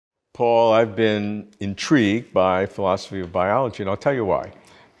Paul, I've been intrigued by philosophy of biology, and I'll tell you why.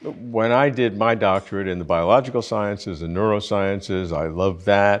 When I did my doctorate in the biological sciences and neurosciences, I loved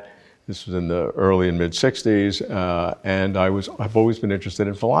that. This was in the early and mid-'60s, and I've always been interested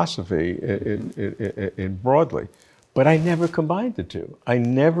in philosophy in broadly. But I never combined the two. I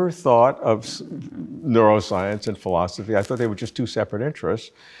never thought of neuroscience and philosophy. I thought they were just two separate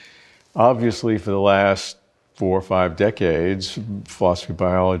interests. Obviously, for the last 4 or 5 decades, philosophy of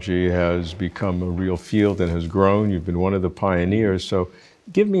biology has become a real field and has grown. You've been one of the pioneers. So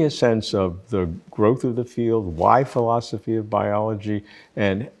give me a sense of the growth of the field, why philosophy of biology,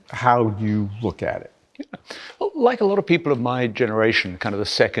 and how you look at it. Yeah. Well, like a lot of people of my generation, kind of the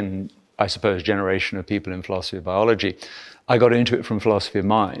second, I suppose, generation of people in philosophy of biology, I got into it from philosophy of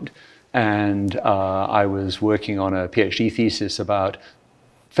mind. And I was working on a PhD thesis about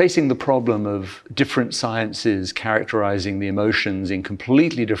facing the problem of different sciences characterizing the emotions in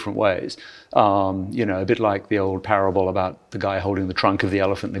completely different ways. You know, a bit like the old parable about the guy holding the trunk of the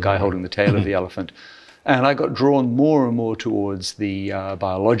elephant, and the guy holding the tail of the elephant. And I got drawn more and more towards the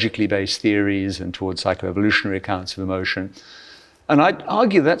biologically based theories and towards psychoevolutionary accounts of emotion. And I'd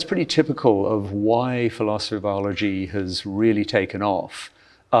argue that's pretty typical of why philosophy of biology has really taken off.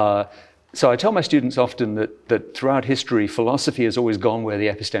 So I tell my students often that throughout history, philosophy has always gone where the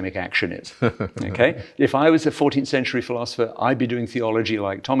epistemic action is. Okay? If I was a 14th century philosopher, I'd be doing theology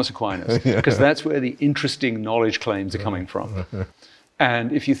like Thomas Aquinas, because that's where the interesting knowledge claims are coming from.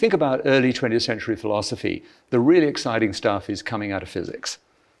 And if you think about early 20th century philosophy, the really exciting stuff is coming out of physics.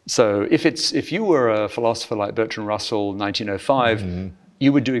 So if you were a philosopher like Bertrand Russell, 1905,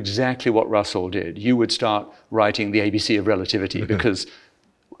 you would do exactly what Russell did. You would start writing the ABC of relativity, because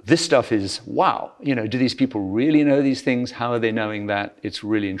this stuff is, wow, you know, do these people really know these things? How are they knowing that? It's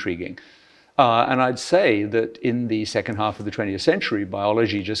really intriguing. And I'd say that in the second half of the 20th century,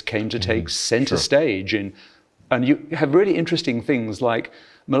 biology just came to take center stage. And you have really interesting things like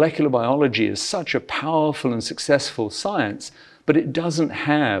molecular biology is such a powerful and successful science, but it doesn't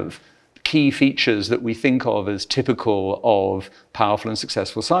have key features that we think of as typical of powerful and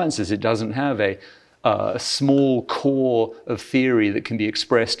successful sciences. It doesn't have a small core of theory that can be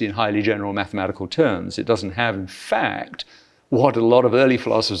expressed in highly general mathematical terms. It doesn't have, in fact, what a lot of early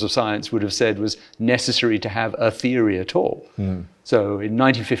philosophers of science would have said was necessary to have a theory at all. So in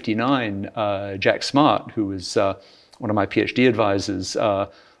 1959, Jack Smart, who was one of my PhD advisors,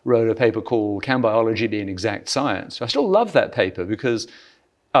 wrote a paper called Can Biology Be an Exact Science? I still love that paper because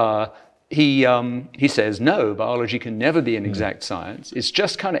he says, no, biology can never be an exact science. It's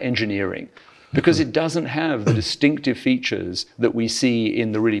just kind of engineering, because it doesn't have the distinctive features that we see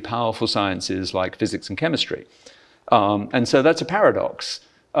in the really powerful sciences like physics and chemistry. And so that's a paradox.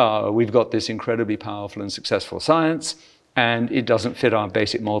 We've got this incredibly powerful and successful science, and it doesn't fit our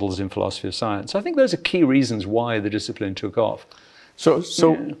basic models in philosophy of science. So I think those are key reasons why the discipline took off. So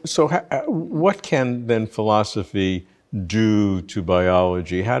what can then philosophy do to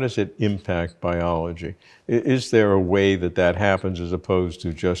biology? How does it impact biology? Is there a way that happens as opposed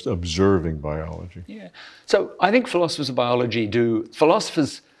to just observing biology? Yeah. So I think philosophers of biology do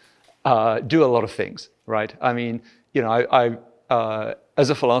a lot of things, right? I mean, you know, as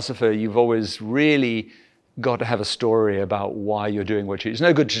a philosopher, you've always really got to have a story about why you're doing what you do. It's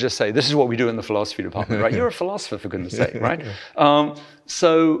no good to just say, this is what we do in the philosophy department, right? You're a philosopher, for goodness sake, right?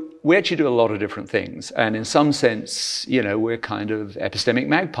 So we actually do a lot of different things. And in some sense, you know, we're kind of epistemic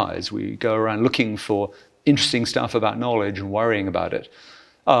magpies. We go around looking for interesting stuff about knowledge and worrying about it.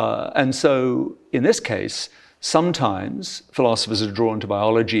 And so in this case, sometimes philosophers are drawn to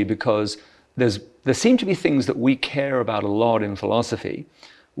biology because there seem to be things that we care about a lot in philosophy,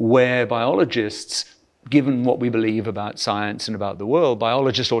 where biologists, given what we believe about science and about the world,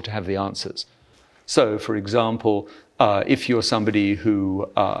 biologists ought to have the answers. So, for example, if you're somebody who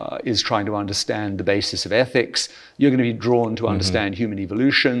is trying to understand the basis of ethics, you're going to be drawn to understand human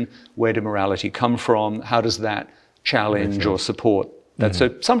evolution. Where did morality come from? How does that challenge or support that?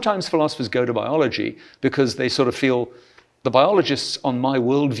 So sometimes philosophers go to biology because they sort of feel the biologists on my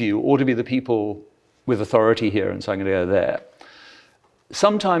worldview ought to be the people with authority here, and so I'm going to go there.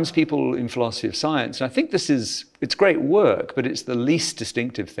 Sometimes people in philosophy of science, and I think it's great work, but it's the least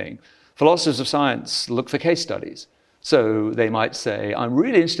distinctive thing. Philosophers of science look for case studies. So they might say, I'm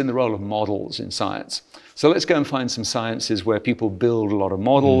really interested in the role of models in science. So let's go and find some sciences where people build a lot of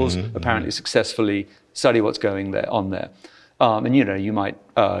models, apparently successfully, study what's going on there. And you know, you might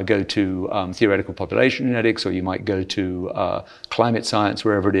go to theoretical population genetics, or you might go to climate science,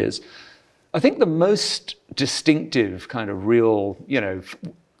 wherever it is. I think the most distinctive kind of real, you know,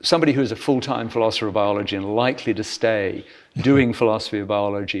 somebody who's a full-time philosopher of biology and likely to stay doing philosophy of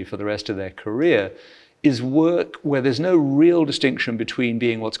biology for the rest of their career is work where there's no real distinction between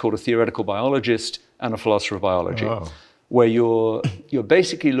being what's called a theoretical biologist and a philosopher of biology, where you're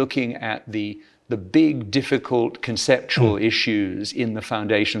basically looking at the big, difficult conceptual issues in the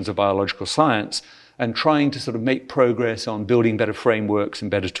foundations of biological science and trying to sort of make progress on building better frameworks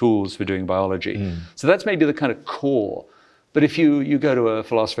and better tools for doing biology. So that's maybe the kind of core. But if you go to a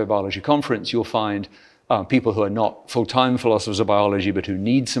philosophy of biology conference, you'll find people who are not full-time philosophers of biology, but who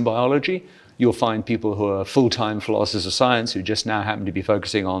need some biology. You'll find people who are full-time philosophers of science who just now happen to be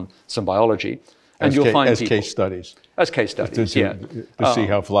focusing on some biology. And you'll find people, case studies. As case studies, to see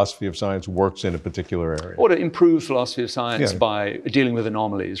how philosophy of science works in a particular area. Or to improve philosophy of science by dealing with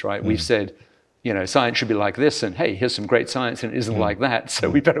anomalies, right? We've said, you know, science should be like this, and hey, here's some great science, and it isn't like that, so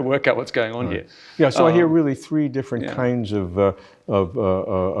we better work out what's going on here. Yeah, so I hear really three different kinds of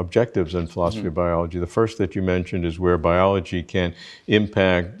objectives in philosophy of biology. The first that you mentioned is where biology can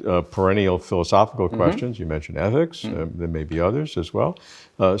impact perennial philosophical questions. You mentioned ethics, there may be others as well.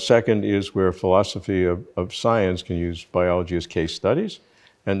 Second is where philosophy of science can use biology as case studies.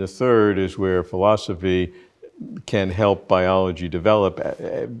 And the third is where philosophy can help biology develop,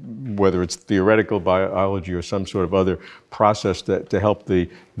 whether it's theoretical biology or some sort of other process to help the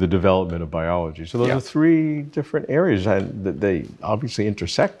development of biology. So those are three different areas, and they obviously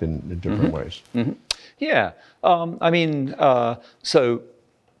intersect in different ways. Yeah, I mean, so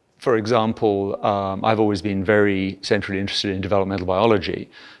for example, I've always been very centrally interested in developmental biology,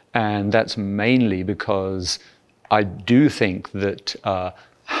 and that's mainly because I do think that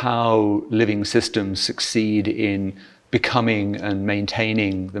how living systems succeed in becoming and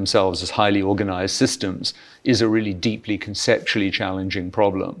maintaining themselves as highly organized systems is a really deeply conceptually challenging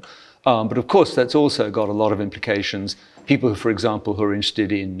problem. But of course, that's also got a lot of implications. People, for example, who are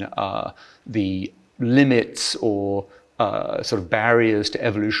interested in the limits or sort of barriers to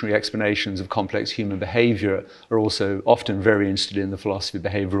evolutionary explanations of complex human behavior are also often very interested in the philosophy of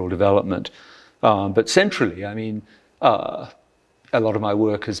behavioral development. But centrally, I mean, a lot of my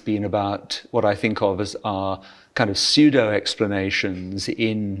work has been about what I think of as kind of pseudo-explanations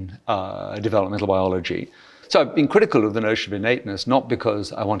in developmental biology. So I've been critical of the notion of innateness, not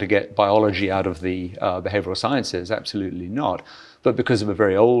because I want to get biology out of the behavioral sciences, absolutely not, but because of a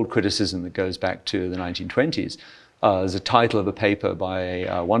very old criticism that goes back to the 1920s. There's a title of a paper by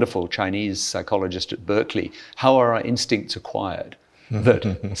a wonderful Chinese psychologist at Berkeley, How Are Our Instincts Acquired?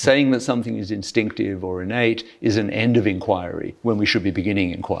 That saying that something is instinctive or innate is an end of inquiry when we should be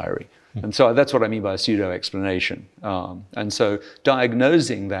beginning inquiry. And so that's what I mean by a pseudo-explanation. And so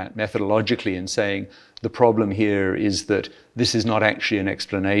diagnosing that methodologically and saying the problem here is that this is not actually an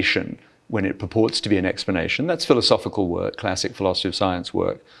explanation when it purports to be an explanation, that's philosophical work, classic philosophy of science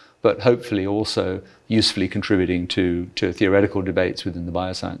work, but hopefully also usefully contributing to theoretical debates within the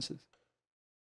biosciences.